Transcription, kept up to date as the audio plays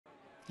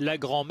La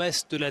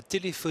grand-messe de la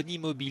téléphonie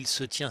mobile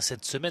se tient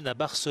cette semaine à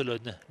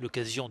Barcelone.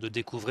 L'occasion de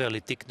découvrir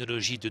les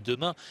technologies de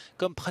demain,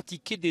 comme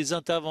pratiquer des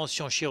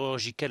interventions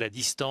chirurgicales à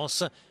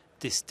distance,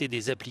 tester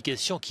des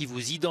applications qui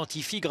vous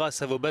identifient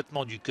grâce à vos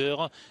battements du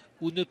cœur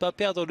ou ne pas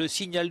perdre le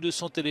signal de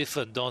son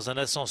téléphone dans un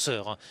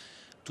ascenseur.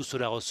 Tout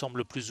cela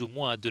ressemble plus ou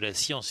moins à de la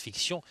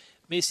science-fiction,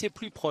 mais c'est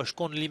plus proche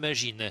qu'on ne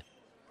l'imagine.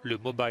 Le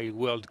Mobile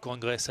World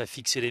Congress a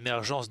fixé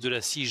l'émergence de la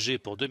 6G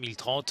pour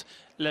 2030.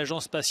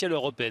 L'Agence spatiale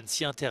européenne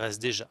s'y intéresse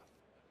déjà.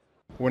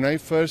 When I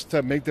first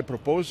made the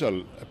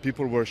proposal,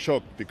 people were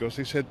shocked because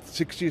they said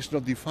 6G is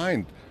not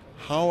defined.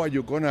 How are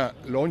you going to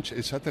launch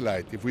a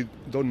satellite if we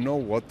don't know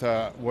what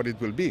it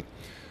will be?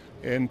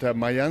 And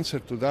my answer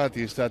to that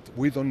is that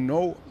we don't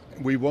know.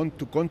 We want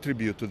to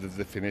contribute to the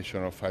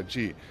definition of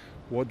 5G.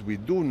 What we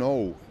do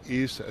know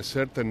is a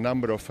certain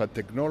number of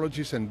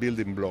technologies and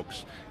building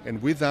blocks. And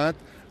with that,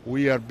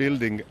 we are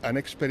building an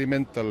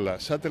experimental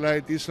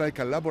satellite. It's like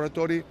a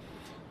laboratory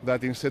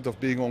that instead of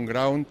being on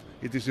ground,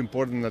 it is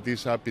important that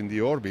it's up in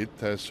the orbit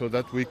so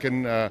that we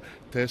can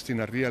test in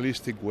a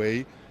realistic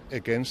way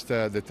against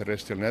the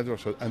terrestrial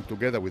networks and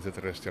together with the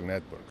terrestrial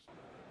networks.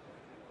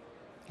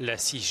 La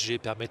 6G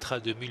permettra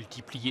de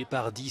multiplier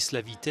par 10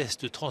 la vitesse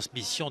de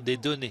transmission des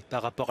données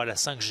par rapport à la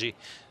 5G.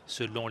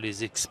 Selon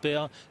les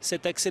experts,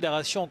 cette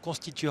accélération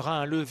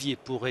constituera un levier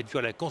pour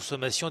réduire la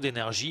consommation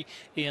d'énergie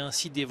et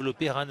ainsi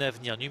développer un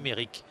avenir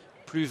numérique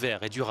plus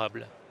vert et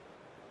durable.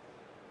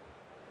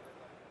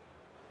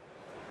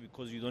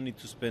 Because you don't need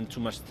to spend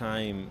too much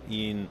time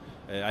in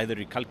either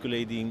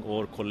recalculating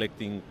or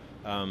collecting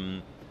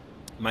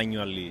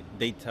manually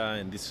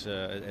data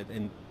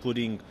and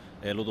putting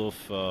a lot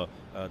of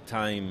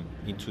time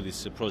into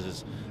this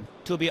process.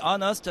 To be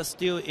honest,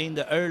 still in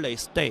the early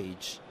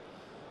stage,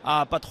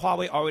 but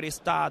Huawei already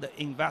started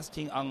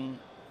investing on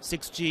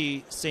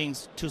 6G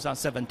since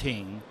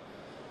 2017,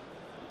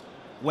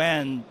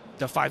 when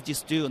the 5G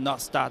still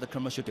not started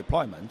commercial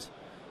deployment.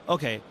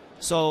 Okay.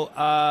 So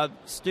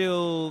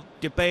still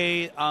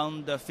debate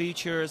on the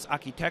features,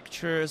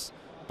 architectures,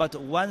 but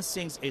one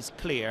thing is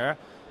clear,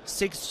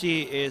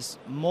 6G is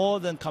more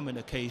than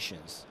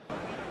communications.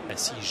 La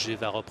 6G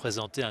va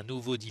représenter un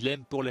nouveau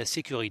dilemme pour la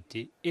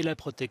sécurité et la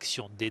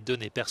protection des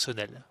données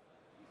personnelles.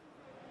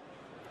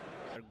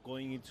 We're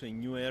going into a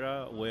new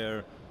era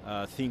where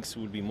things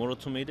will be more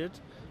automated,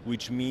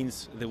 which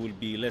means there will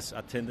be less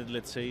attended,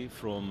 let's say,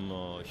 from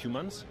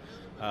humans.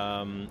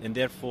 And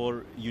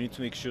therefore, you need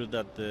to make sure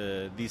that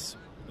these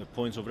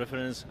points of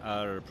reference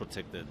are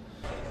protected.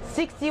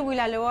 6G will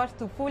allow us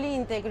to fully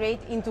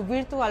integrate into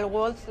virtual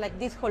worlds like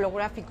this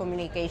holographic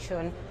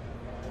communication,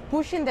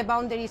 pushing the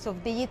boundaries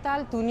of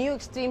digital to new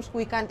extremes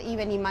we can't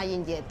even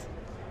imagine yet.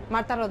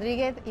 Marta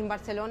Rodríguez in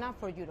Barcelona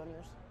for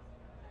Euronews.